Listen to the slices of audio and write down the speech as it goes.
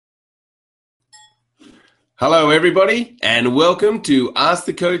Hello, everybody, and welcome to Ask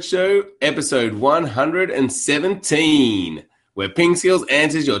the Coach Show, episode 117, where Ping Skills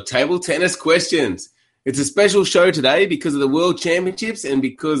answers your table tennis questions. It's a special show today because of the World Championships and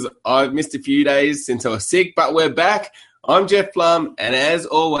because I've missed a few days since I was sick, but we're back. I'm Jeff Plum, and as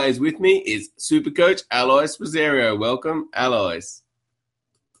always with me is Super Coach Alois Rosario. Welcome, Alois.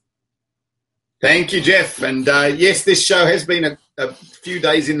 Thank you, Jeff. And yes, this show has been a few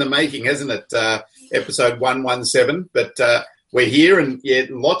days in the making, hasn't it? Episode 117, but we're here, and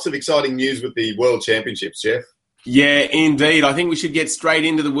lots of exciting news with the World Championships, Jeff. Yeah, indeed. I think we should get straight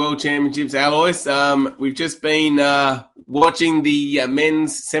into the World Championships, Alois. We've just been watching the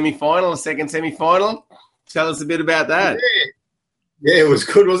men's semi-final, second semi-final. Tell us a bit about that. Yeah, it was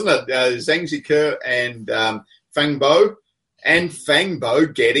good, wasn't it? Zhang Jike and Fang Bo. And Fang Bo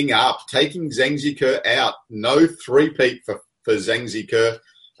getting up, taking Zhang Jike out. No three-peat for Zhang Jike.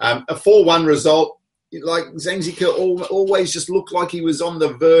 A 4-1 result. Like Zhang Jike always just looked like he was on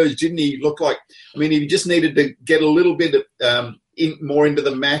the verge, didn't he? He just needed to get a little bit more into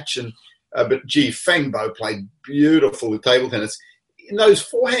the match. But Fang Bo played beautiful with table tennis. In those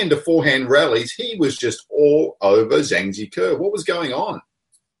forehand-to-forehand rallies, he was just all over Zhang Jike. What was going on?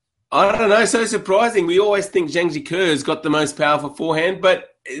 I don't know. So surprising. We always think Zhang Jike has got the most powerful forehand,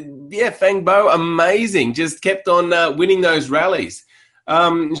 but Fang Bo, amazing. Just kept on winning those rallies.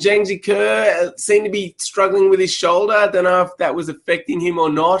 Zhang Jike seemed to be struggling with his shoulder. I don't know if that was affecting him or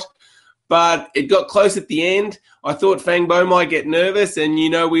not, but it got close at the end. I thought Fang Bo might get nervous, and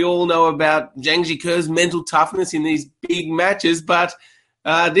we all know about Zhang Jike's mental toughness in these big matches, but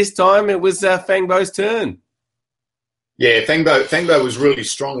this time it was Fang Bo's turn. Yeah, Fang Bo was really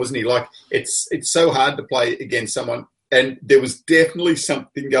strong, wasn't he? Like it's so hard to play against someone, and there was definitely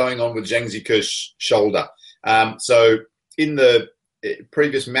something going on with Zhang Jike's shoulder. So in the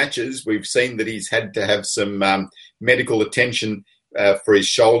previous matches, we've seen that he's had to have some medical attention for his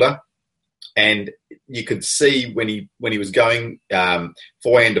shoulder, and you could see when he was going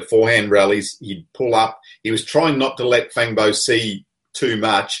forehand to forehand rallies, he'd pull up. He was trying not to let Fang Bo see too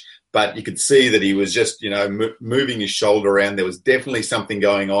much, but you could see that he was just moving his shoulder around. There was definitely something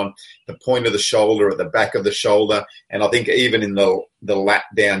going on, the point of the shoulder, at the back of the shoulder, and I think even in the lat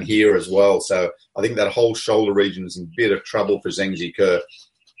down here as well. So I think that whole shoulder region is in a bit of trouble for Zhang Jike.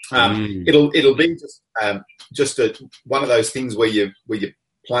 It'll be just one of those things where you're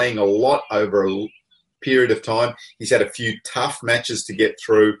playing a lot over a period of time. He's had a few tough matches to get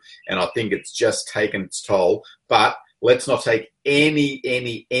through, and I think it's just taken its toll. But let's not take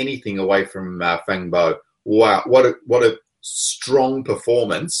anything away from Fang Bo. Wow, what a strong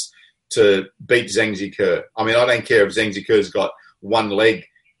performance to beat Zhang Jike. I mean, I don't care if Zhang Jike's got one leg;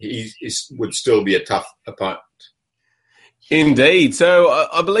 he would still be a tough opponent. Indeed. So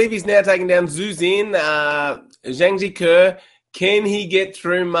I believe he's now taking down Zhu Xin. Zhang Jike, can he get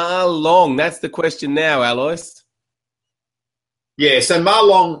through Ma Long? That's the question now, Alois. Yeah, so Ma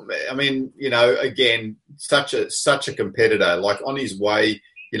Long, I mean, again, such a competitor. Like on his way,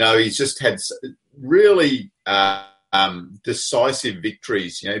 he's just had really decisive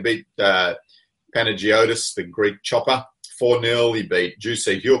victories. He beat Panagiotis, the Greek chopper, 4-0. He beat Ju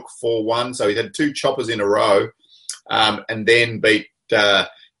Se-hyuk 4-1. So he had two choppers in a row, and then beat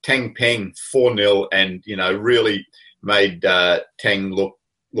Tang Peng 4-0, and really made Tang look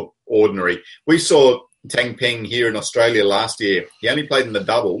ordinary. We saw Tang Peng here in Australia last year. He only played in the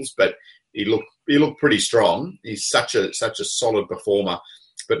doubles, but he looked pretty strong. He's such a solid performer.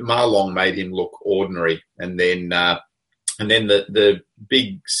 But Ma Long made him look ordinary. And then the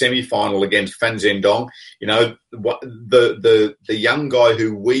big semi-final against Fan Zhendong, the young guy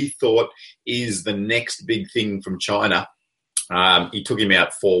who we thought is the next big thing from China, he took him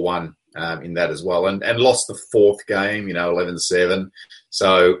out 4-1 in that as well, and lost the fourth game, 11-7.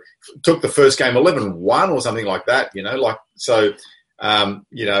 So took the first game 11-1 or something like that,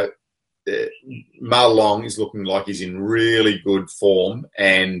 Ma Long is looking like he's in really good form,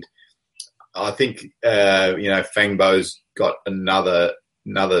 and I think Fang Bo's got another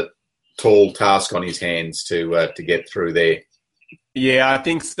tall task on his hands to get through there. Yeah, I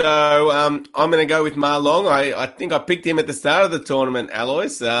think so. I'm going to go with Ma Long. I think I picked him at the start of the tournament,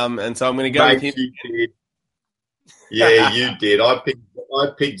 Alois, and so I'm going to go with him. You did. Yeah, you did. I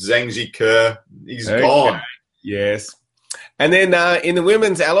picked Zhang Jike. He's gone. Yes. And then in the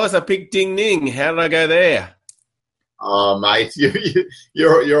women's, Alois, I picked Ding Ning. How did I go there? Oh, mate,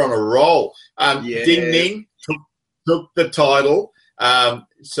 you're on a roll. Ding Ning took the title.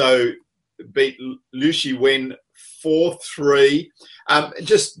 So beat Liu Shiwen 4-3.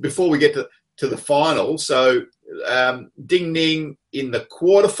 Just before we get to the final, so Ding Ning in the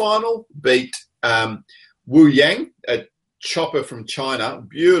quarterfinal beat Wu Yang, a chopper from China,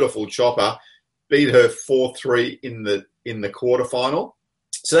 beautiful chopper, beat her 4-3 in the quarterfinal.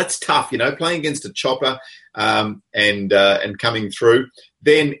 So that's tough, playing against a chopper and coming through.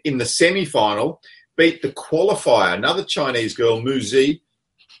 Then in the semi-final, beat the qualifier, another Chinese girl, Mu Zi.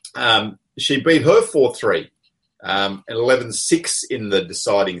 She beat her 4-3 and 11-6 in the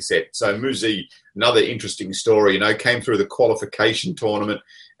deciding set. So Mu Zi, another interesting story, came through the qualification tournament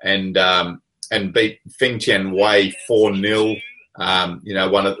and beat Feng Tian Wei 4-0.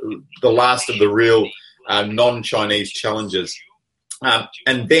 One of the last of the real non-Chinese challengers.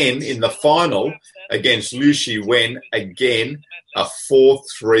 And then in the final against Liu Shiwen, again, a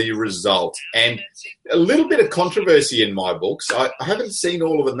 4-3 result. And a little bit of controversy in my books. I haven't seen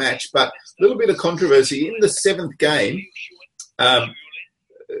all of the match, but a little bit of controversy. In the seventh game,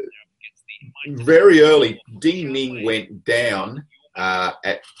 very early, Ding Ning went down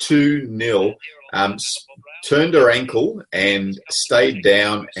at 2-0, turned her ankle and stayed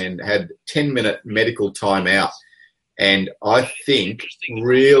down and had 10-minute medical timeout. And I think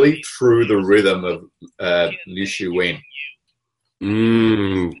really threw the rhythm of Liu Shiwen.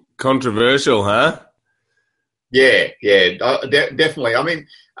 Controversial, huh? Yeah, definitely. I mean,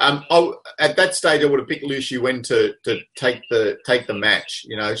 at that stage, I would have picked Liu Shiwen to take the match.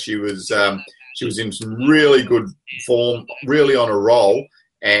 She was in some really good form, really on a roll,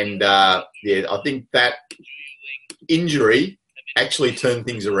 and I think that injury actually turned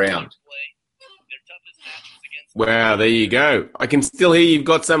things around. Wow, there you go. I can still hear you've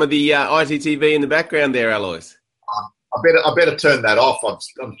got some of the ITTV in the background there, Alois. I better turn that off.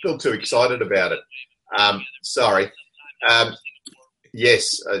 I'm still too excited about it. Sorry.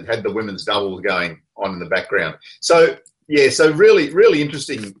 Yes, I had the women's doubles going on in the background. So really, really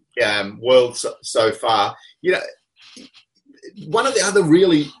interesting world so far. One of the other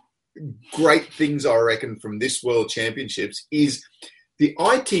really great things I reckon from this World Championships is the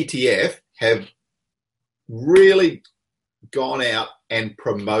ITTF have really gone out and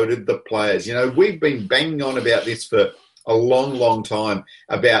promoted the players. We've been banging on about this for a long, long time,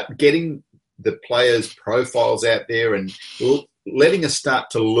 about getting the players' profiles out there and letting us start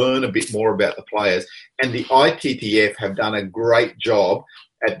to learn a bit more about the players. And the ITTF have done a great job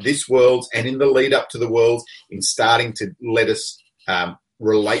at this Worlds and in the lead up to the Worlds in starting to let us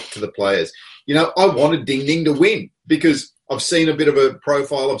relate to the players. I wanted Ding Ning to win because I've seen a bit of her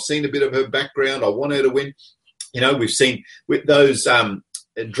profile. I've seen a bit of her background. I want her to win. We've seen with those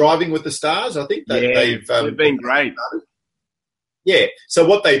Driving with the Stars, I think they've been great. Yeah. So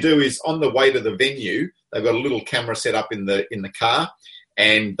what they do is on the way to the venue, they've got a little camera set up in the car,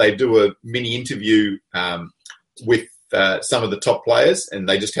 and they do a mini interview with some of the top players, and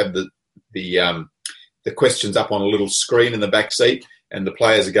they just have the questions up on a little screen in the back seat, and the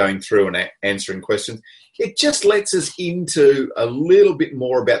players are going through and answering questions. It just lets us into a little bit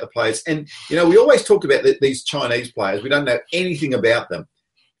more about the players. And, we always talk about these Chinese players. We don't know anything about them.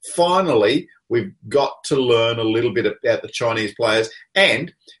 Finally, we've got to learn a little bit about the Chinese players.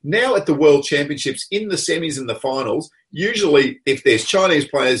 And now at the World Championships, in the semis and the finals, usually if there's Chinese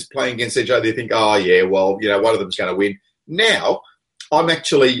players playing against each other, you think, oh, yeah, well, one of them's going to win. Now, I'm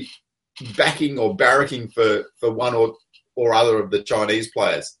actually backing or barracking for one or other of the Chinese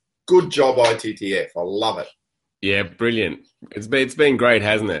players. Good job, ITTF. I love it. Yeah, brilliant. It's been great,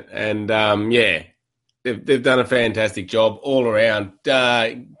 hasn't it? And, they've done a fantastic job all around,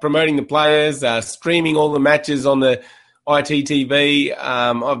 promoting the players, streaming all the matches on the ITTV.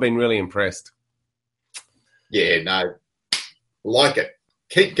 I've been really impressed. Yeah, no, like it.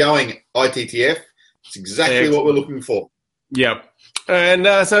 Keep going, ITTF. It's exactly what we're looking for. Yep. And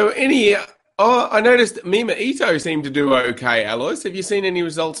I noticed Mima Ito seemed to do okay, Alois. Have you seen any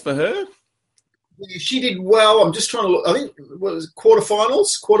results for her? Yeah, she did well. I'm just trying to look. I think what was it,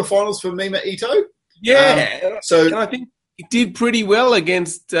 quarterfinals for Mima Ito. Yeah. And I think it did pretty well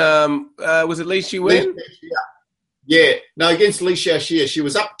against, was it Li Shiwen? Yeah. No, against Li Xiaoxia. She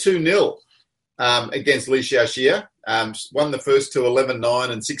was up 2-0 against Li Xiaoxia. Won the first two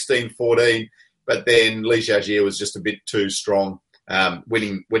 11-9 and 16-14, but then Li Xiaoxia was just a bit too strong,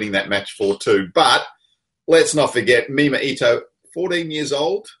 winning that match 4-2. But let's not forget, Mima Ito, 14 years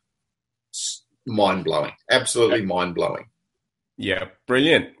old, mind-blowing, absolutely mind-blowing. Yeah,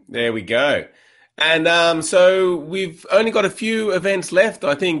 brilliant. There we go. And so we've only got a few events left.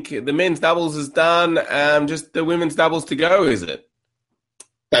 I think the men's doubles is done. Just the women's doubles to go, is it?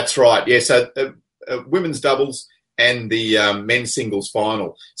 That's right. Yeah, so women's doubles and the men's singles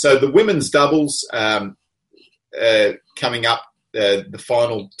final. So the women's doubles coming up, the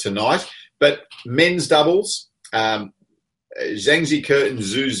final tonight. But men's doubles, Zhang Jike and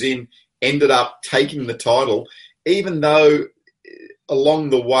Zhu Xin ended up taking the title, even though along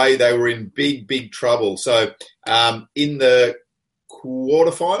the way they were in big, big trouble. So in the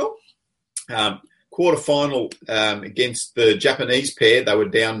quarterfinal against the Japanese pair, they were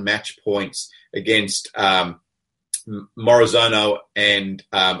down match points against Morizono and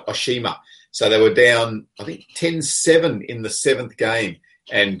Oshima. So they were down, I think, 10-7 in the seventh game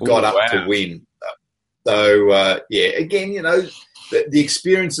and got up to win. So, again, the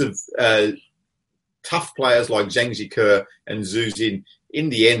experience of tough players like Zhang Jike and Zhu Xin, in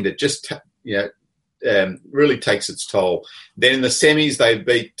the end, it just, really takes its toll. Then in the semis, they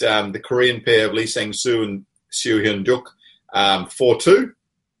beat the Korean pair of Lee Sang-soo and Seo Hyun-duk 4-2.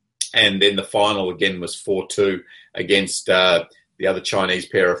 And then the final, again, was 4-2 against the other Chinese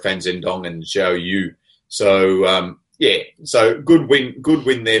pair of Fan Zhendong and Zhao Yu. So, so good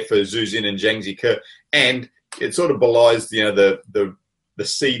win there for Zhu Xin and Zhang Jike. And it sort of belies, the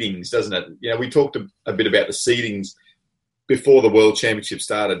seedings, doesn't it? We talked a bit about the seedings before the World Championship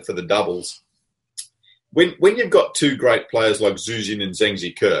started for the doubles. When you've got two great players like Zhu Xin and Zhang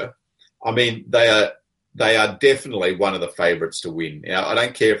Jike, I mean, they are definitely one of the favourites to win. I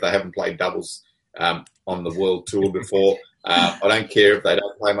don't care if they haven't played doubles on the World Tour before. I don't care if they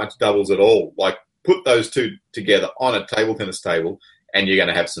don't play much doubles at all. Like, put those two together on a table tennis table and you're going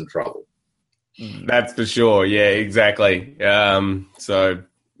to have some trouble. That's for sure. Yeah, exactly. Maybe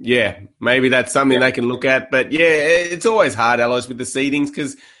that's something they can look at. But, it's always hard, Alois, with the seedings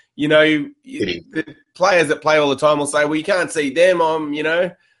because, the players that play all the time will say, well, you can't seed them,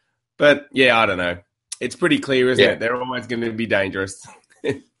 But, I don't know. It's pretty clear, isn't it? They're always going to be dangerous.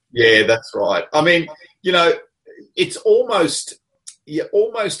 Yeah, that's right. I mean, it's almost – you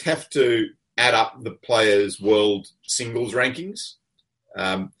almost have to add up the players' world singles rankings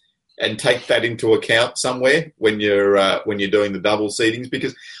and take that into account somewhere when you're doing the double seedings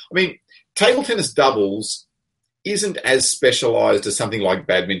because, I mean, table tennis doubles isn't as specialised as something like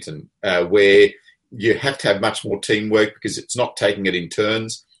badminton where you have to have much more teamwork because it's not taking it in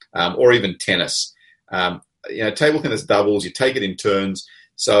turns or even tennis. Table tennis doubles, you take it in turns.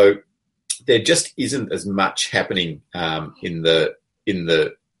 So there just isn't as much happening in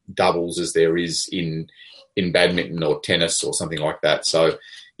the doubles as there is in badminton or tennis or something like that. So,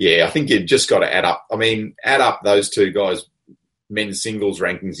 I think you've just got to add up those two guys' men's singles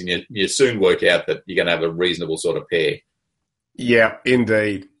rankings and you soon work out that you're going to have a reasonable sort of pair. Yeah,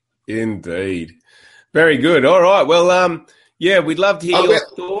 indeed. Very good. All right. Well, we'd love to hear your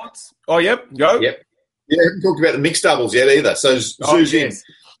thoughts. Oh, yep. Go. Yep. Yeah, I haven't talked about the mixed doubles yet either. So Zhu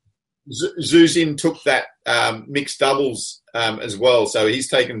Xin took that mixed doubles as well. So he's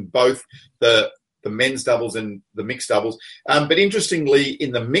taken both the men's doubles and the mixed doubles. But interestingly,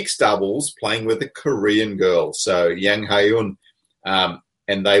 in the mixed doubles, playing with a Korean girl, so Yang Hae-eun,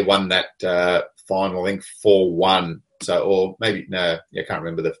 and they won that final, I think, 4-1. So, or maybe no, I can't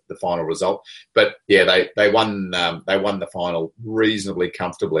remember the final result. But they won the final reasonably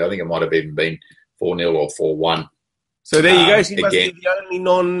comfortably. I think it might have even been 4-0 or 4-1. So there you go. She must be the only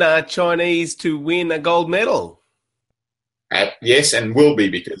non-Chinese to win a gold medal. Yes, and will be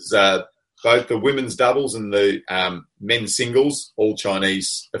because both the women's doubles and the men's singles, all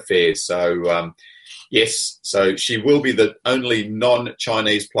Chinese affairs. So, yes, so she will be the only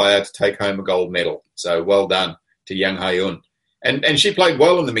non-Chinese player to take home a gold medal. So well done to Yang Hae-eun. And she played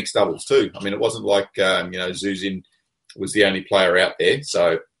well in the mixed doubles too. I mean, it wasn't like, Zhu Xin was the only player out there.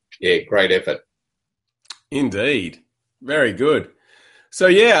 So, great effort. Indeed. Very good. So,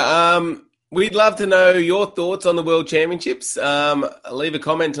 we'd love to know your thoughts on the World Championships. Leave a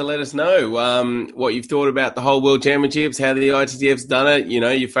comment to let us know what you've thought about the whole World Championships, how the ITTF's done it,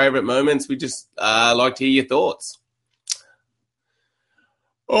 your favourite moments. We just like to hear your thoughts.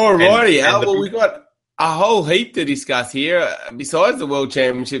 All righty, Al. Well, we've got a whole heap to discuss here besides the World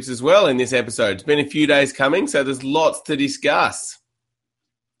Championships as well in this episode. It's been a few days coming, so there's lots to discuss.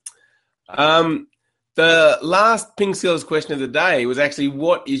 The last Ping Skills question of the day was actually,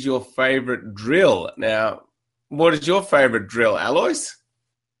 what is your favourite drill? Now, what is your favourite drill, Alois?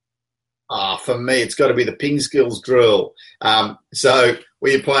 For me, it's got to be the Ping Skills drill. So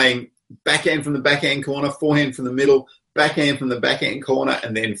where you're playing backhand from the backhand corner, forehand from the middle, backhand from the backhand corner,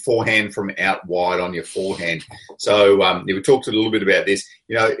 and then forehand from out wide on your forehand. So we talked a little bit about this.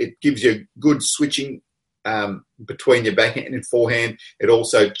 It gives you good switching between your backhand and forehand. It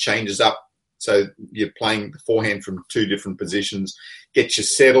also changes up. So you're playing the forehand from two different positions, get you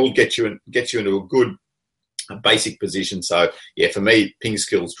settled, get you into a good basic position. So, for me, Ping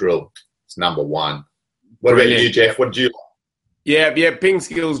Skills drill is number one. What Brilliant. About you, Jeff? What did you like? Yeah, Ping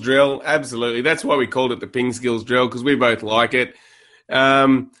Skills drill, absolutely. That's why we called it the Ping Skills drill, because we both like it.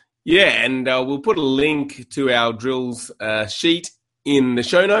 Yeah, and we'll put a link to our drills sheet in the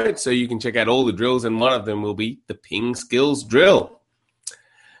show notes so you can check out all the drills, and one of them will be the Ping Skills drill.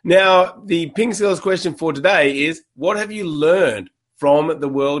 Now, the Ping Skills question for today is, what have you learned from the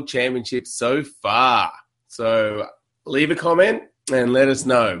World Championship so far? So leave a comment and let us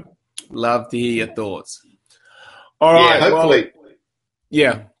know. Love to hear your thoughts. All right. Hopefully.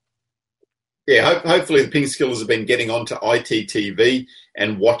 Yeah. Hopefully the Ping Skillers have been getting onto ITTV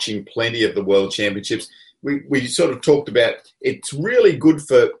and watching plenty of the World Championships. We sort of talked about it's really good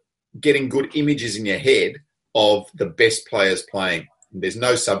for getting good images in your head of the best players playing. There's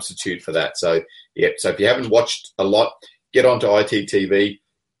no substitute for that. So if you haven't watched a lot, get onto ITTV.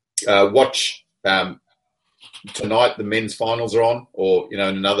 Watch tonight. The men's finals are on, or in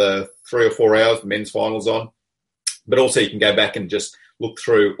another 3 or 4 hours, the men's finals on. But also you can go back and just look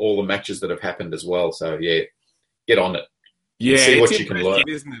through all the matches that have happened as well. So get on it. Yeah, see what you can learn,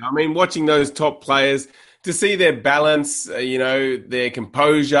 isn't it? I mean, watching those top players, to see their balance, their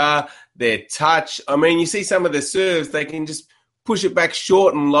composure, their touch. I mean, you see some of the serves, they can just push it back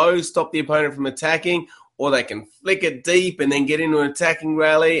short and low, stop the opponent from attacking, or they can flick it deep and then get into an attacking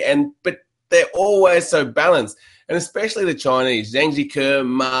rally. But they're always so balanced, and especially the Chinese, Zhang Jike,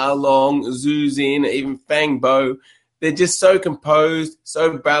 Ma Long, Zhu Xin, even Fang Bo. They're just so composed,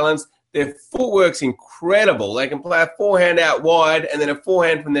 so balanced. Their footwork's incredible. They can play a forehand out wide and then a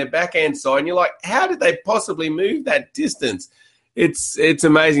forehand from their backhand side. And you're like, how did they possibly move that distance? It's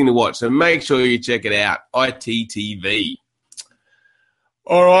amazing to watch. So make sure you check it out. ITTV.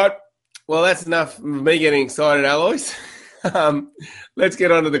 All right. Well, that's enough of me getting excited, Alois. Let's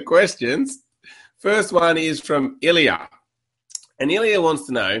get on to the questions. First one is from Ilya. And Ilya wants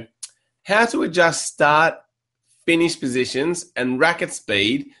to know how to adjust start, finish positions and racket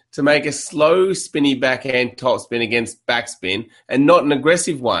speed to make a slow spinny backhand topspin against backspin and not an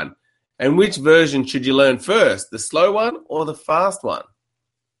aggressive one. And which version should you learn first, the slow one or the fast one?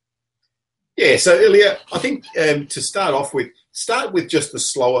 Yeah, so Ilya, I think to start with just the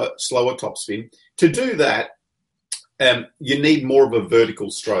slower topspin. To do that, you need more of a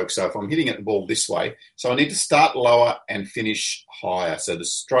vertical stroke. So if I'm hitting at the ball this way, so I need to start lower and finish higher. So the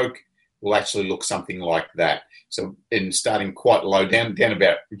stroke will actually look something like that. So in starting quite low, down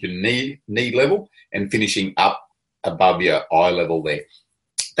about your knee level and finishing up above your eye level there.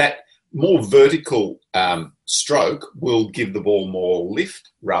 That more vertical stroke will give the ball more lift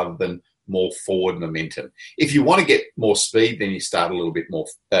rather than more forward momentum. If you want to get more speed, then you start a little bit more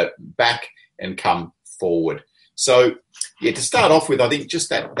back and come forward. So, to start off with, I think just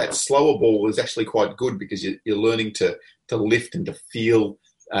that slower ball is actually quite good because you're learning to lift and to feel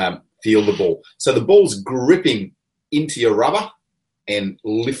the ball. So the ball's gripping into your rubber and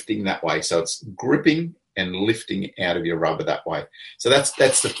lifting that way. So it's gripping and lifting out of your rubber that way. So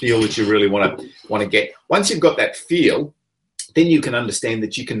that's the feel that you really want to get. Once you've got that feel, then you can understand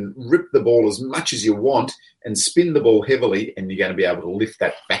that you can rip the ball as much as you want and spin the ball heavily, and you're going to be able to lift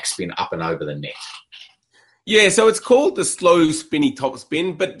that backspin up and over the net. Yeah, so it's called the slow spinny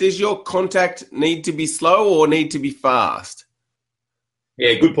topspin, but does your contact need to be slow or need to be fast?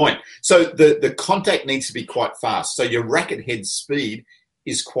 Yeah, good point. So the contact needs to be quite fast. So your racket head speed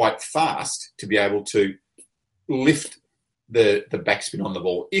is quite fast to be able to lift the backspin on the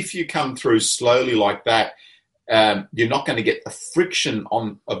ball. If you come through slowly like that, you're not going to get the friction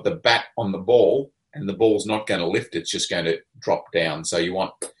of the bat on the ball, and the ball's not going to lift. It's just going to drop down. So you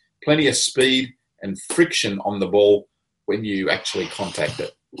want plenty of speed and friction on the ball when you actually contact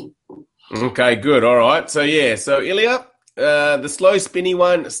it. Okay, good. All right. So Ilya, the slow spinny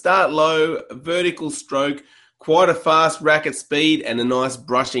one, start low, vertical stroke, quite a fast racket speed and a nice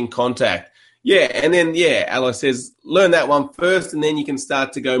brushing contact. Yeah, and then, Alois says, learn that one first, and then you can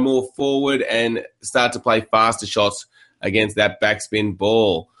start to go more forward and start to play faster shots against that backspin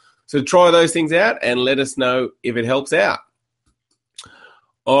ball. So try those things out and let us know if it helps out.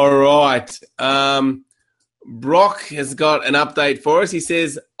 All right. Brock has got an update for us. He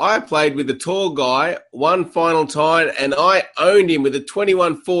says, I played with the tall guy one final time and I owned him with a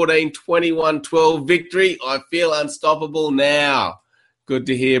 21-14, 21-12 victory. I feel unstoppable now. Good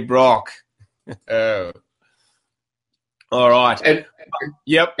to hear, Brock. Oh. All right. And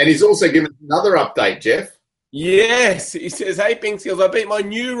he's also given another update, Jeff. Yes. He says, hey, Ping Skills, I beat my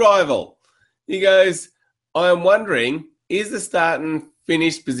new rival. He goes, I am wondering, is the start and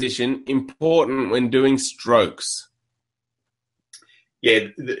finish position important when doing strokes? Yeah,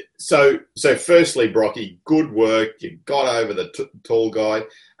 so firstly, Brocky, good work. You got over the tall guy.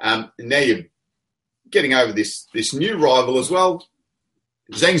 Now you're getting over this new rival as well.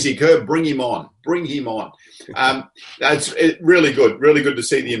 Zhang Zhike, bring him on. Bring him on. That's really good. Really good to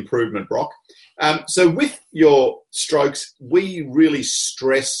see the improvement, Brock. So with your strokes, we really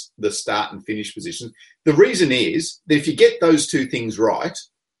stress the start and finish positions. The reason is that if you get those two things right,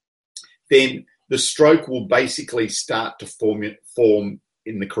 then the stroke will basically start to form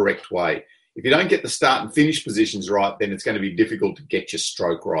in the correct way. If you don't get the start and finish positions right, then it's going to be difficult to get your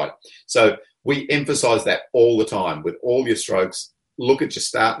stroke right. So we emphasize that all the time with all your strokes. Look at your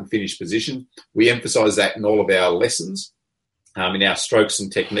start and finish position. We emphasize that in all of our lessons, in our strokes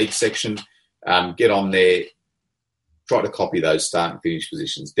and technique section. Get on there, try to copy those start and finish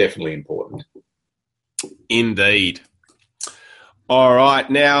positions. Definitely important. Indeed. All right.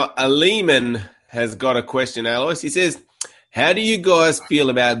 Now, Aliman has got a question, Alois. He says, how do you guys feel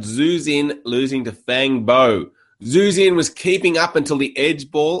about Zhu Xin losing to Fang Bo? Zhu Xin was keeping up until the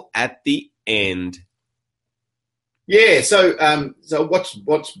edge ball at the end. Yeah, so watch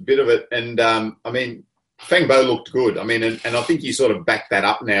a bit of it, and I mean, Fang Bo looked good. I mean, and I think he sort of backed that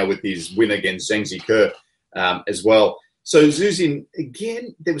up now with his win against Zhang Zhike as well. So Zhu Xin,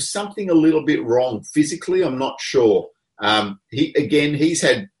 again, there was something a little bit wrong physically. I'm not sure. He's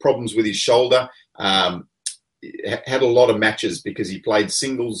had problems with his shoulder. Had a lot of matches because he played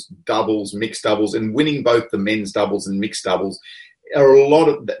singles, doubles, mixed doubles, and winning both the men's doubles and mixed doubles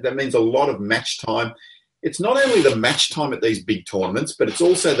that means a lot of match time. It's not only the match time at these big tournaments, but it's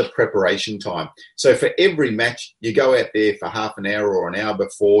also the preparation time. So for every match, you go out there for half an hour or an hour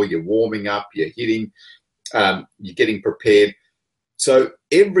before, you're warming up, you're hitting, you're getting prepared. So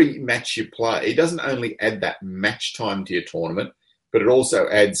every match you play, it doesn't only add that match time to your tournament, but it also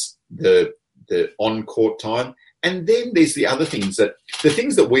adds the on-court time. And then there's the things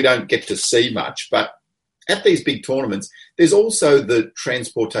that we don't get to see much, but at these big tournaments, there's also the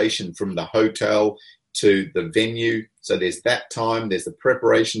transportation from the hotel to the venue. So there's that time, there's the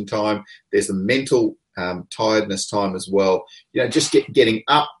preparation time, there's the mental tiredness time as well. You know, just getting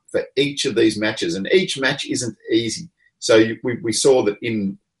up for each of these matches, and each match isn't easy. So we saw that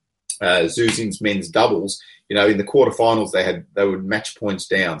in Zhu Xin's men's doubles, you know, in the quarterfinals they would match points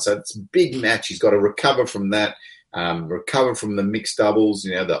down. So it's a big match. He's got to recover from that, recover from the mixed doubles,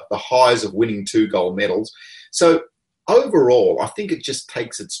 you know, the highs of winning 2 gold medals. So overall, I think it just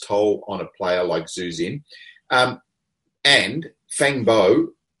takes its toll on a player like Zhu Xin. And Fang Bo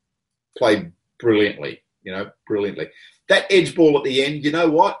played brilliantly, brilliantly. That edge ball at the end, you know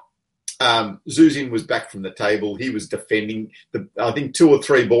what? Zhu Xin was back from the table. He was defending. I think 2 or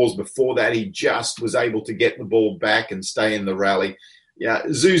 3 balls before that, he just was able to get the ball back and stay in the rally. Yeah,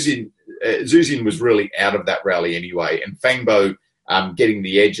 Zhu Xin was really out of that rally anyway. And Fang Bo getting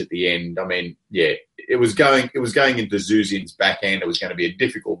the edge at the end, I mean, yeah, it was going into Zhu Xin's backhand. It was going to be a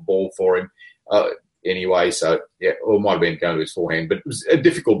difficult ball for him anyway. So, yeah, or it might have been going to his forehand, but it was a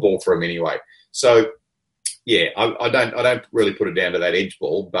difficult ball for him anyway. So, yeah, I don't really put it down to that edge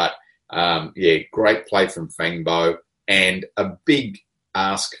ball, but yeah, great play from Fang Bo and a big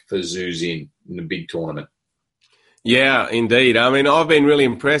ask for Zhu Xin in the big tournament. Yeah, indeed. I mean, I've been really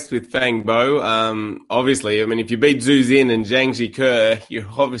impressed with Fang Bo. Obviously, I mean, if you beat Zhu Xin and Zhang Zhike, you're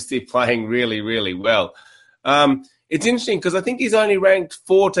obviously playing really, really well. It's interesting because I think he's only ranked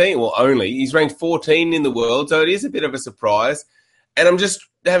 14, he's ranked 14 in the world, so it is a bit of a surprise. And I'm just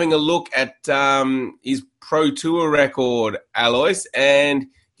having a look at his Pro Tour record, Alois, and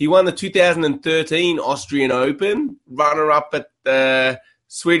he won the 2013 Austrian Open, runner-up at the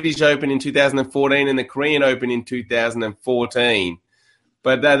Swedish Open in 2014 and the Korean Open in 2014.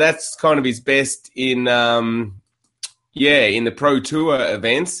 But that's kind of his best in the Pro Tour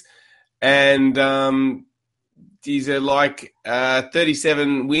events. And he's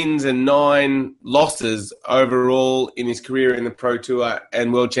 37 wins and 9 losses overall in his career in the Pro Tour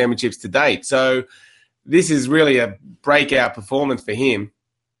and World Championships to date. So this is really a breakout performance for him.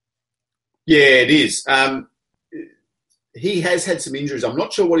 Yeah, it is. He has had some injuries. I'm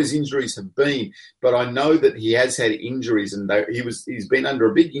not sure what his injuries have been, but I know that he has had injuries, and he's been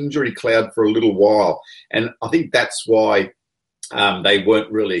under a big injury cloud for a little while. And I think that's why they weren't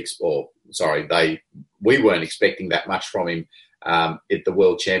really we weren't expecting that much from him at the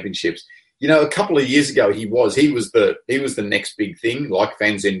World Championships. You know, a couple of years ago he was the next big thing, like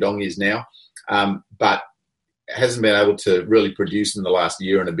Fan Zhendong is now, but hasn't been able to really produce in the last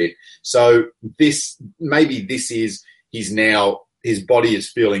year and a bit. So his body is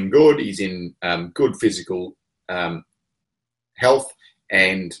feeling good. He's in good physical health,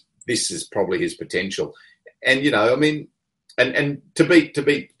 and this is probably his potential. And, you know, I mean, and to beat,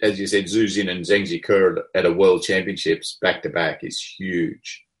 as you said, Zhu Xin and Zhang Zhike at a World Championships back-to-back is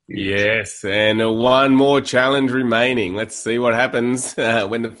huge. Yes, and one more challenge remaining. Let's see what happens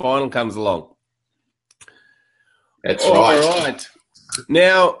when the final comes along. That's All right. right.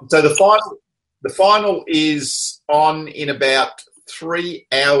 Now, so the final is on in about 3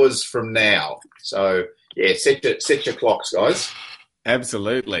 hours from now. So yeah, set your clocks, guys.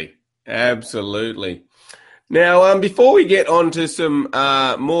 absolutely. Now, before we get on to some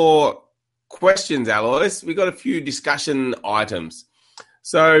more questions, Alois, we've got a few discussion items.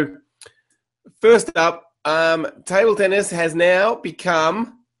 So, first up, table tennis has now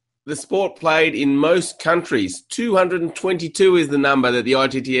become the sport played in most countries. 222 is the number that the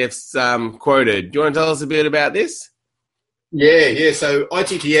ITTF's quoted. Do you want to tell us a bit about this? Yeah. So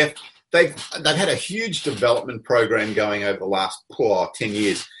ITTF, they've had a huge development program going over the last 10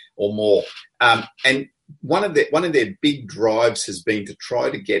 years or more, and one of their big drives has been to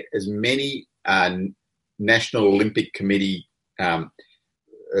try to get as many National Olympic Committee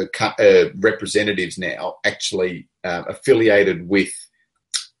representatives now actually affiliated with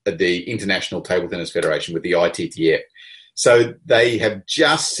the International Table Tennis Federation, with the ITTF. So they have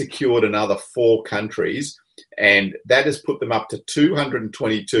just secured another 4 countries, and that has put them up to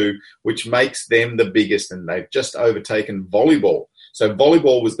 222, which makes them the biggest, and they've just overtaken volleyball. So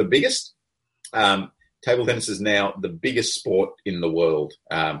volleyball was the biggest. Table tennis is now the biggest sport in the world,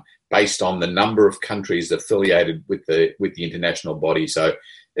 based on the number of countries affiliated with the international body. So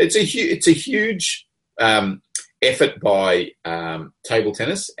it's a huge effort by table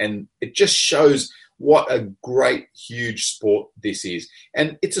tennis, and it just shows what a great, huge sport this is.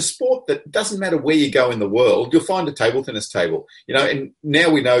 And it's a sport that doesn't matter where you go in the world, you'll find a table tennis table. And now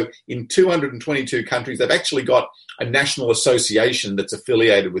we know in 222 countries, they've actually got a national association that's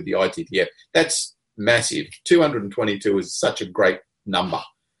affiliated with the ITTF. That's massive. 222 is such a great number.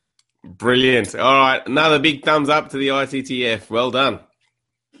 Brilliant. All right, another big thumbs up to the ITTF. Well done.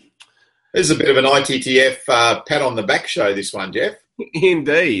 This is a bit of an ITTF pat on the back show, this one, Jeff.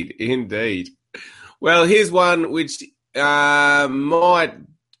 Indeed. Well, here's one which you might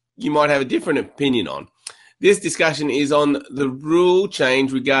have a different opinion on. This discussion is on the rule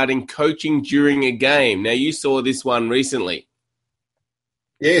change regarding coaching during a game. Now, you saw this one recently.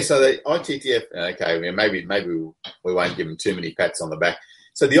 Yeah, so the ITTF, okay, maybe we won't give them too many pats on the back.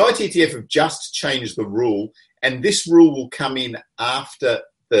 So the ITTF have just changed the rule, and this rule will come in after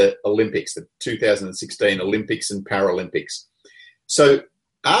the Olympics, the 2016 Olympics and Paralympics. So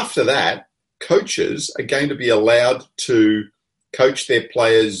after that, coaches are going to be allowed to coach their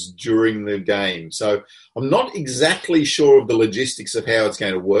players during the game. So I'm not exactly sure of the logistics of how it's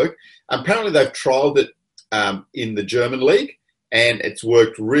going to work. Apparently they've trialled it in the German league, and it's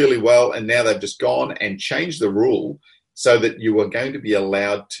worked really well, and now they've just gone and changed the rule so that you are going to be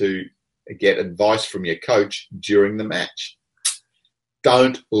allowed to get advice from your coach during the match.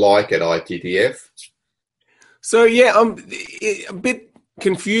 Don't like it, ITTF. So, yeah, I'm a bit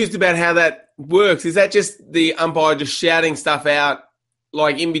confused about how that works. Is that just the umpire just shouting stuff out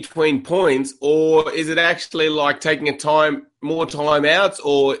like in between points, or is it actually like taking more timeouts,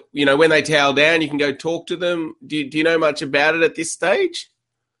 or, when they towel down, you can go talk to them? Do you know much about it at this stage?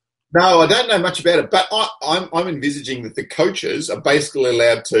 No, I don't know much about it, but I'm envisaging that the coaches are basically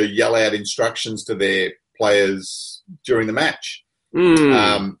allowed to yell out instructions to their players during the match.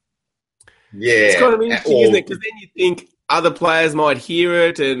 Yeah. It's kind of interesting, isn't it? Because then you think other players might hear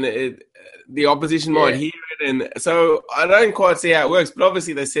it, and the opposition might hear it. And so I don't quite see how it works, but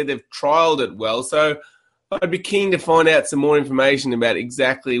obviously they said they've trialled it well. So I'd be keen to find out some more information about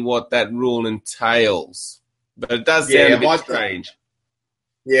exactly what that rule entails. But it does sound a bit strange.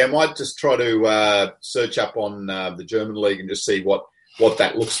 I might just try to search up on the German league and just see what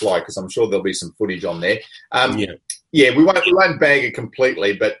that looks like, because I'm sure there'll be some footage on there. We won't bag it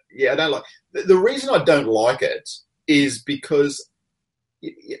completely, but I don't like the reason I don't like it is because,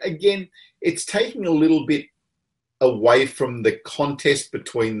 again, it's taking a little bit away from the contest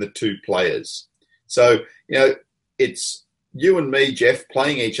between the two players. So, it's you and me, Jeff,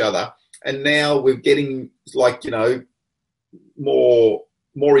 playing each other, and now we're getting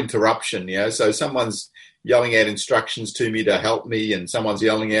more interruption, so someone's yelling out instructions to me to help me, and someone's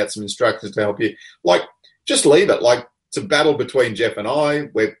yelling out some instructions to help you. Like, just leave it. Like, it's a battle between Jeff and I.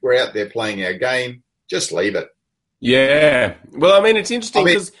 We're out there playing our game. Just leave it. Yeah. Well, I mean, it's interesting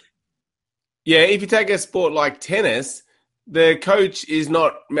because, if you take a sport like tennis, the coach is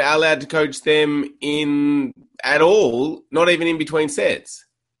not allowed to coach them at all, not even in between sets.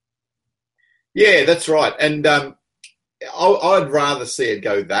 Yeah, that's right. And I'd rather see it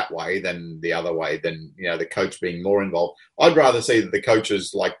go that way than the other way, than, the coach being more involved. I'd rather see that the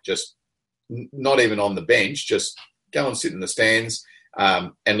coaches, just not even on the bench, just go and sit in the stands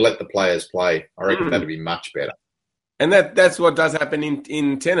and let the players play. I reckon that'd be much better. And that's what does happen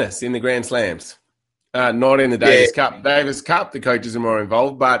in tennis, in the Grand Slams. Not in the Davis Cup. Davis Cup, the coaches are more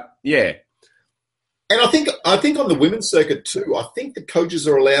involved, but yeah. And I think on the women's circuit too, I think the coaches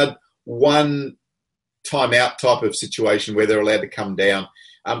are allowed one timeout type of situation where they're allowed to come down.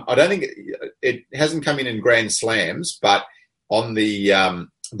 I don't think it hasn't come in Grand Slams, but on the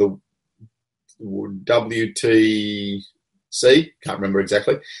WTC, can't remember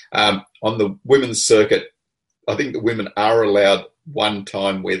exactly, on the women's circuit, I think the women are allowed one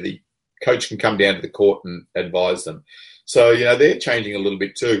time where the coach can come down to the court and advise them. So, they're changing a little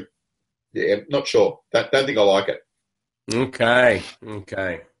bit too. Yeah, not sure. Don't think I like it. Okay.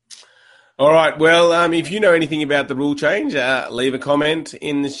 All right. Well, if you know anything about the rule change, leave a comment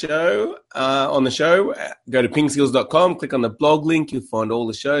in the show. On the show, go to pingskills.com, click on the blog link. You'll find all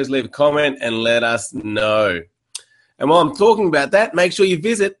the shows. Leave a comment and let us know. And while I'm talking about that, make sure you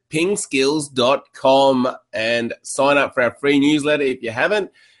visit pingskills.com and sign up for our free newsletter if you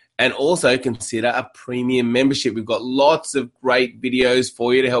haven't. And also consider a premium membership. We've got lots of great videos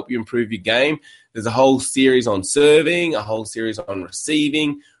for you to help you improve your game. There's a whole series on serving, a whole series on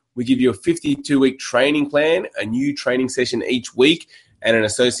receiving. We give you a 52-week training plan, a new training session each week, and an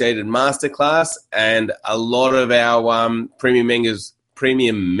associated masterclass. And a lot of our premium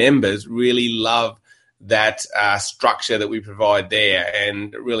members really love that structure that we provide there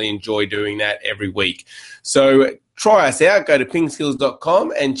and really enjoy doing that every week. So try us out. Go to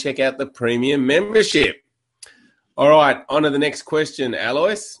pingskills.com and check out the premium membership. All right, on to the next question,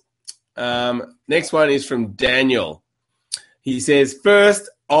 Alois. Next one is from Daniel. He says, first,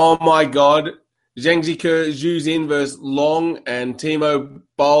 oh my God, Zhang Jike Zhu Xin versus Long and Timo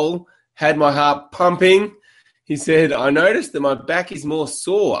Boll had my heart pumping. He said, I noticed that my back is more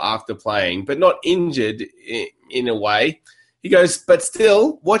sore after playing, but not injured in a way. He goes, but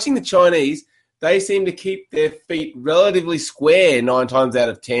still, watching the Chinese, they seem to keep their feet relatively square 9 times out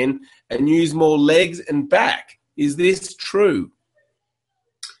of 10 and use more legs and back. Is this true?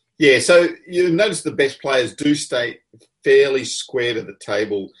 Yeah, so you notice the best players do stay fairly square to the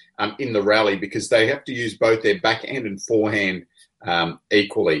table in the rally because they have to use both their backhand and forehand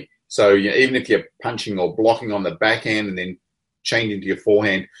equally. So even if you're punching or blocking on the backhand and then changing to your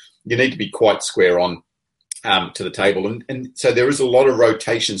forehand, you need to be quite square on to the table. And so there is a lot of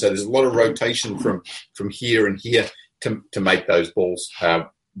rotation. So there's a lot of rotation from here and here to make those balls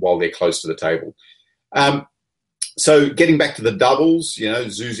while they're close to the table. So getting back to the doubles, Zhu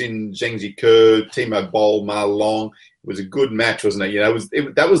Xin, Zheng Jike, Timo Boll, Ma Long, it was a good match, wasn't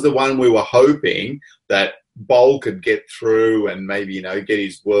it? That was the one we were hoping that Boll could get through and maybe, get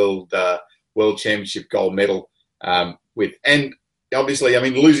his world championship gold medal with. And obviously,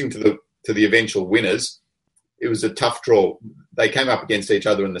 losing to the eventual winners, it was a tough draw. They came up against each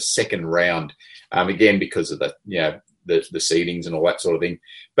other in the second round, again because of the seedings and all that sort of thing.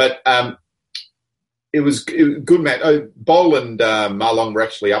 But it was a good match. Boll and Ma Long were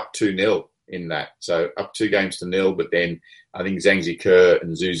actually up 2-0 in that, so up 2-0, but then I think Zhang Jike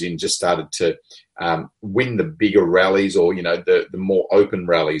and Zhu Xin just started to win the bigger rallies, or the more open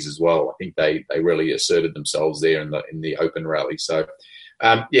rallies as well. I think they really asserted themselves there in the open rally. So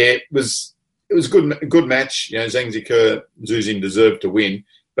it was a good match. Zhang Jike, Zhu Xin deserved to win,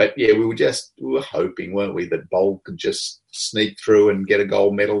 but we were hoping, weren't we, that Boll could just sneak through and get a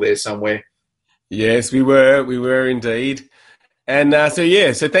gold medal there somewhere. Yes, we were indeed. And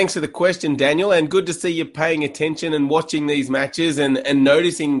so thanks for the question, Daniel, and good to see you paying attention and watching these matches and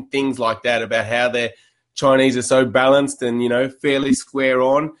noticing things like that about how the Chinese are so balanced and, fairly square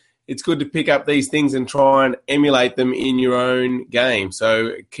on. It's good to pick up these things and try and emulate them in your own game.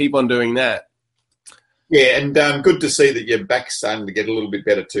 So keep on doing that. Yeah, and good to see that your back's starting to get a little bit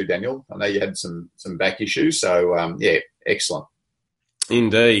better too, Daniel. I know you had some back issues, so excellent.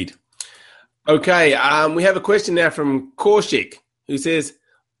 Indeed. Okay, we have a question now from Kaushik, who says,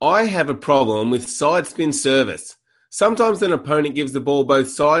 I have a problem with side spin service. Sometimes an opponent gives the ball both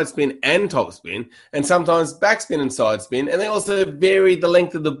side spin and top spin, and sometimes back spin and side spin, and they also vary the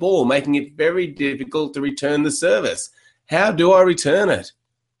length of the ball, making it very difficult to return the service. How do I return it?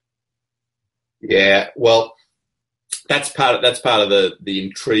 Yeah, well, that's part of the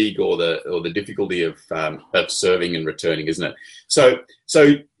intrigue or the difficulty of serving and returning, isn't it? So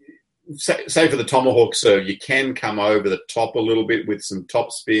say for the tomahawk serve, you can come over the top a little bit with some top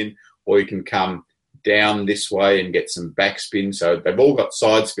spin, or you can come down this way and get some back spin. So they've all got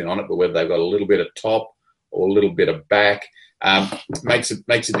side spin on it, but whether they've got a little bit of top or a little bit of back makes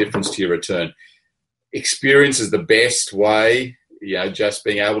a difference to your return. Experience is the best way, just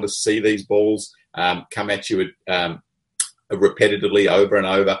being able to see these balls come at you repetitively over and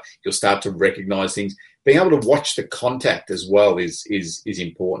over, you'll start to recognize things. Being able to watch the contact as well is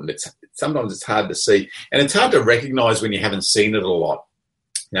important. Sometimes it's hard to see, and it's hard to recognize when you haven't seen it a lot.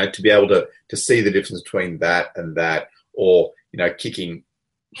 To be able to see the difference between that and that, or kicking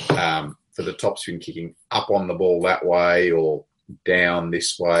for the topspin, kicking up on the ball that way or down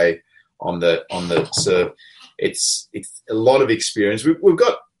this way on the serve. It's a lot of experience. We've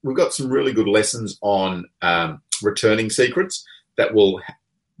got some really good lessons on returning secrets that will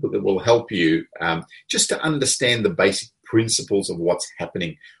help you just to understand the basic principles of what's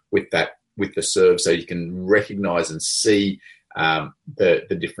happening with the serve, so you can recognise and see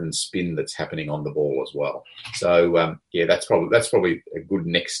the different spin that's happening on the ball as well. So that's probably a good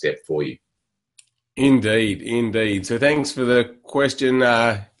next step for you. Indeed. So thanks for the question,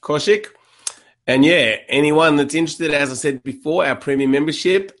 Kaushik. And anyone that's interested, as I said before, our premium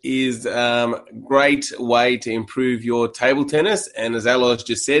membership is a great way to improve your table tennis. And as Alois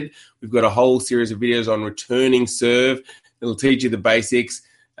just said, we've got a whole series of videos on returning serve. It'll teach you the basics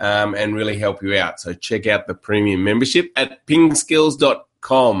and really help you out. So check out the premium membership at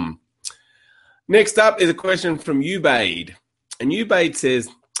pingskills.com. Next up is a question from Ubaid. And Ubaid says,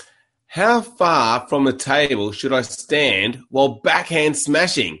 how far from the table should I stand while backhand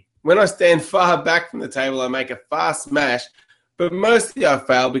smashing? When I stand far back from the table, I make a fast smash, but mostly I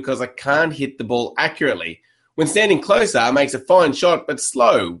fail because I can't hit the ball accurately. When standing closer, I make a fine shot, but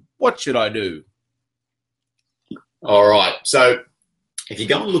slow. What should I do? All right. So if you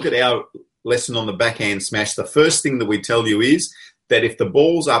go and look at our lesson on the backhand smash, the first thing that we tell you is that if the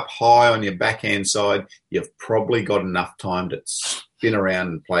ball's up high on your backhand side, you've probably got enough time to spin around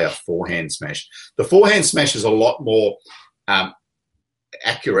and play a forehand smash. The forehand smash is a lot more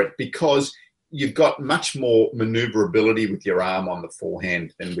accurate because you've got much more maneuverability with your arm on the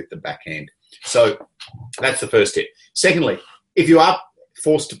forehand than with the backhand. So that's the first tip. Secondly, if you are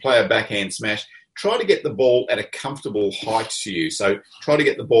forced to play a backhand smash, try to get the ball at a comfortable height to you. So try to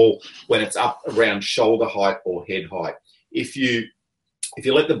get the ball when it's up around shoulder height or head height. If you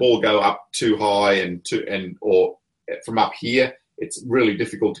let the ball go up too high or from up here, it's really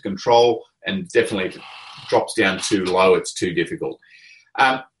difficult to control, and definitely if it drops down too low, it's too difficult.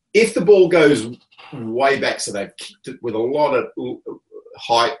 If the ball goes way back, so they've kicked it with a lot of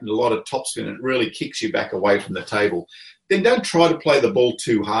height and a lot of topspin, and it really kicks you back away from the table, then don't try to play the ball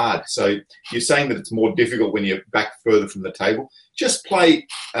too hard. So you're saying that it's more difficult when you're back further from the table. Just play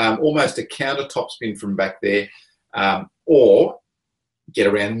almost a counter topspin from back there, or get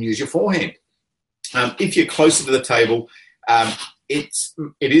around and use your forehand. If you're closer to the table, it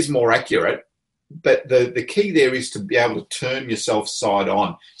is more accurate, but the key there is to be able to turn yourself side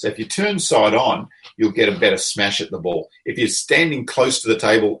on. So if you turn side on, you'll get a better smash at the ball. If you're standing close to the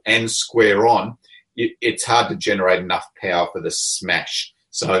table and square on, it's hard to generate enough power for the smash.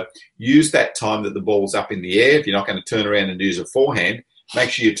 So use that time that the ball's up in the air. If you're not going to turn around and use a forehand, make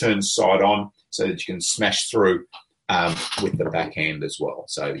sure you turn side on so that you can smash through with the backhand as well.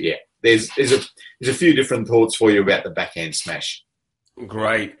 So there's a few different thoughts for you about the backhand smash.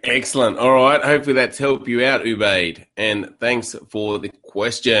 Great. Excellent. All right. Hopefully that's helped you out, Ubaid. And thanks for the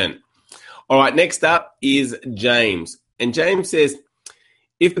question. All right. Next up is James. And James says,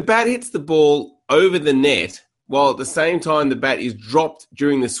 if the bat hits the ball over the net while at the same time the bat is dropped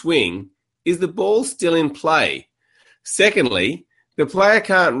during the swing, is the ball still in play? Secondly, the player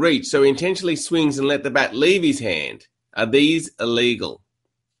can't reach, so he intentionally swings and let the bat leave his hand. Are these illegal?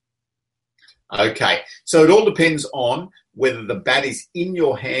 Okay. So it all depends on whether the bat is in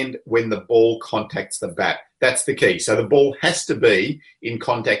your hand when the ball contacts the bat. That's the key. So the ball has to be in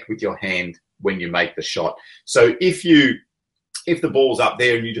contact with your hand when you make the shot. So if the ball's up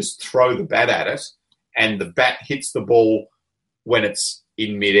there and you just throw the bat at it and the bat hits the ball when it's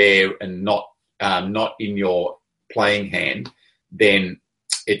in midair and not in your playing hand, then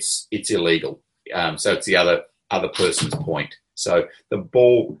it's illegal. So it's the other person's point. So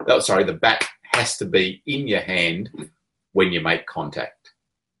the bat has to be in your hand when you make contact.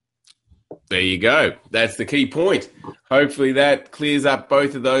 There you go. That's the key point. Hopefully that clears up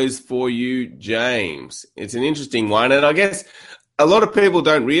both of those for you, James. It's an interesting one, and I guess a lot of people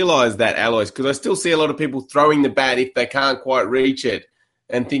don't realise that, Alois, because I still see a lot of people throwing the bat if they can't quite reach it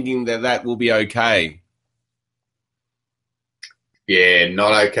and thinking that will be okay. Yeah,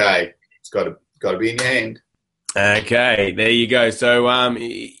 not okay. It's got to be in your hand. Okay, there you go. So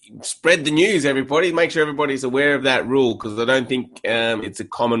spread the news, everybody. Make sure everybody's aware of that rule, because I don't think it's a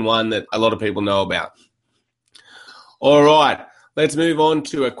common one that a lot of people know about. All right, let's move on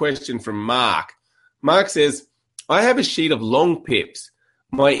to a question from Mark. Mark says, I have a sheet of long pips.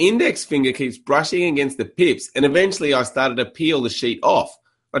 My index finger keeps brushing against the pips, and eventually I started to peel the sheet off.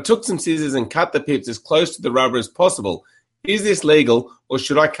 I took some scissors and cut the pips as close to the rubber as possible. Is this legal, or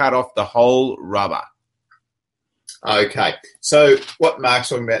should I cut off the whole rubber? Okay, so what Mark's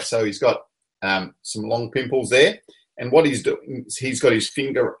talking about, so he's got some long pimples there, and what he's doing is he's got his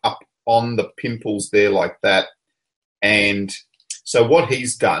finger up on the pimples there like that, and so what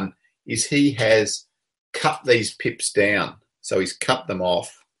he's done is he has cut these pips down. So he's cut them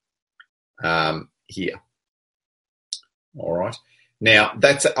off here. All right. Now,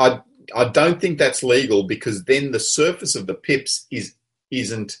 I don't think that's legal, because then the surface of the pips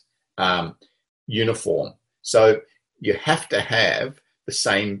isn't uniform. So you have to have the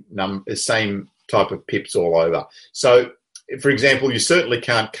same type of pips all over. So, for example, you certainly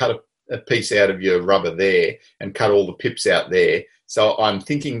can't cut a piece out of your rubber there and cut all the pips out there. So I'm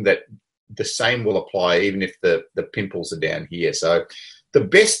thinking that the same will apply even if the pimples are down here. So the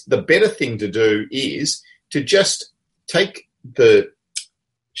better thing to do is to just take the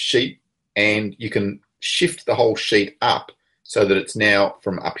sheet, and you can shift the whole sheet up so that it's now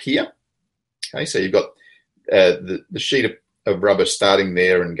from up here. Okay, so you've got the sheet of rubber starting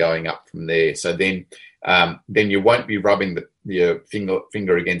there and going up from there. So then you won't be rubbing your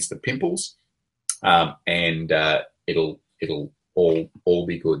finger against the pimples, and it'll all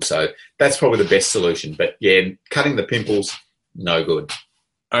be good. So that's probably the best solution. But yeah, cutting the pimples, no good.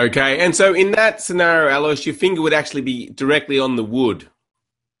 Okay, and so in that scenario, Alois, your finger would actually be directly on the wood.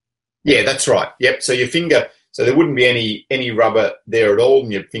 Yeah, that's right. Yep. So your finger, so there wouldn't be any rubber there at all,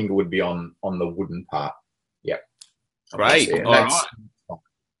 and your finger would be on the wooden part. Yep. Great. All right.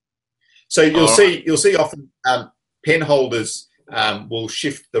 So you'll see often pen holders will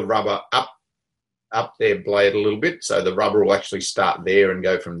shift the rubber up their blade a little bit, so the rubber will actually start there and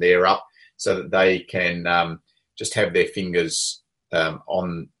go from there up, so that they can just have their fingers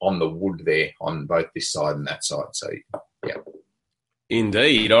on the wood there on both this side and that side. So yeah.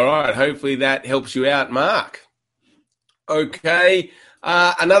 Indeed. All right. Hopefully that helps you out, Mark. Okay.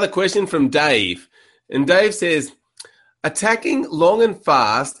 Another question from Dave. And Dave says, attacking long and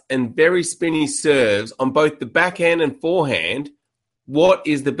fast and very spinny serves on both the backhand and forehand, what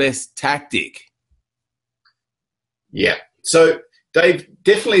is the best tactic? Yeah. So, Dave,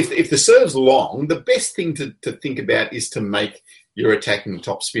 definitely if the serve's long, the best thing to think about is to make your attacking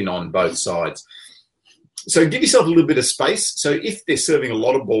topspin on both sides. So give yourself a little bit of space. So if they're serving a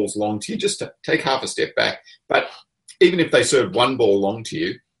lot of balls long to you, just take half a step back. But even if they serve one ball long to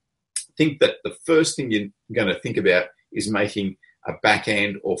you, think that the first thing you're going to think about is making a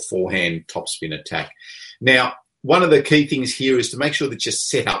backhand or forehand topspin attack. Now, one of the key things here is to make sure that you're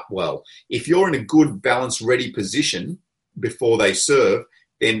set up well. If you're in a good, balanced, ready position before they serve,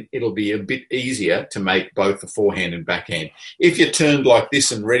 then it'll be a bit easier to make both the forehand and backhand. If you're turned like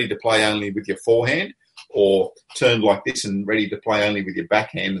this and ready to play only with your forehand, or turned like this and ready to play only with your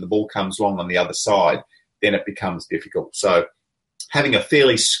backhand and the ball comes long on the other side, then it becomes difficult. So having a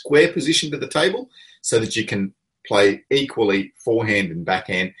fairly square position to the table so that you can play equally forehand and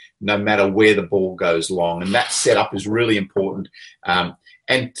backhand no matter where the ball goes long. And that setup is really important.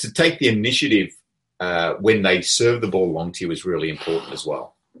 And to take the initiative when they serve the ball long to you is really important as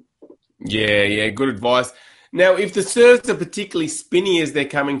well. Yeah, good advice. Now, if the serves are particularly spinny as they're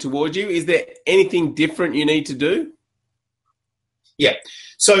coming towards you, is there anything different you need to do? Yeah.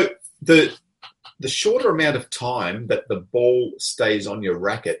 So the shorter amount of time that the ball stays on your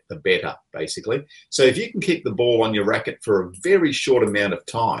racket, the better, basically. So if you can keep the ball on your racket for a very short amount of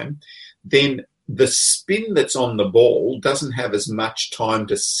time, then the spin that's on the ball doesn't have as much time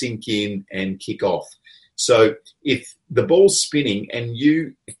to sink in and kick off. So if the ball's spinning and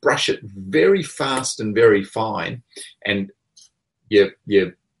you brush it very fast and very fine, and your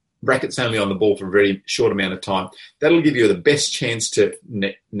racket's only on the ball for a very short amount of time, that'll give you the best chance to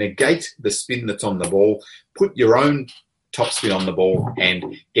negate the spin that's on the ball, put your own topspin on the ball,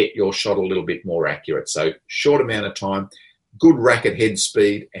 and get your shot a little bit more accurate. So short amount of time, good racket head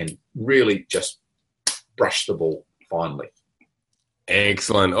speed, and really just brush the ball finely.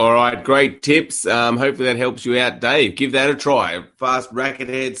 Excellent. All right, great tips. Hopefully that helps you out, Dave. Give that a try. Fast racket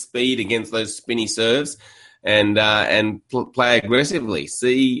head speed against those spinny serves, and play aggressively.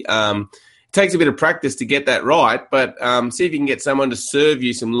 See, it takes a bit of practice to get that right, but see if you can get someone to serve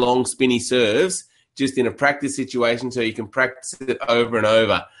you some long spinny serves just in a practice situation so you can practice it over and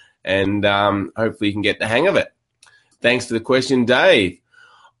over, and hopefully you can get the hang of it. Thanks for the question, Dave.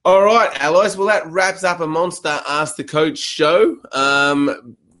 All right, Alois, well, that wraps up a Monster Ask the Coach show.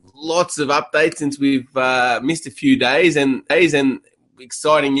 Lots of updates since we've missed a few days and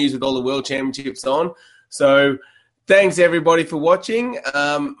exciting news with all the World Championships on. So Thanks, everybody, for watching.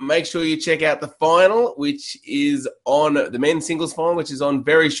 Make sure you check out the final, which is on the men's singles final, which is on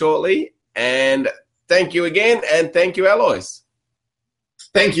very shortly. And thank you again, and thank you, Alois.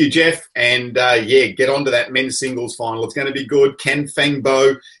 Thank you, Jeff. And, get on to that men's singles final. It's going to be good. Can Feng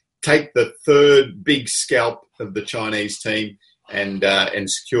Bo take the third big scalp of the Chinese team and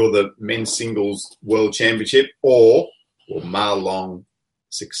secure the men's singles world championship, or will Ma Long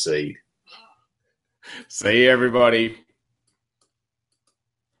succeed? See you, everybody.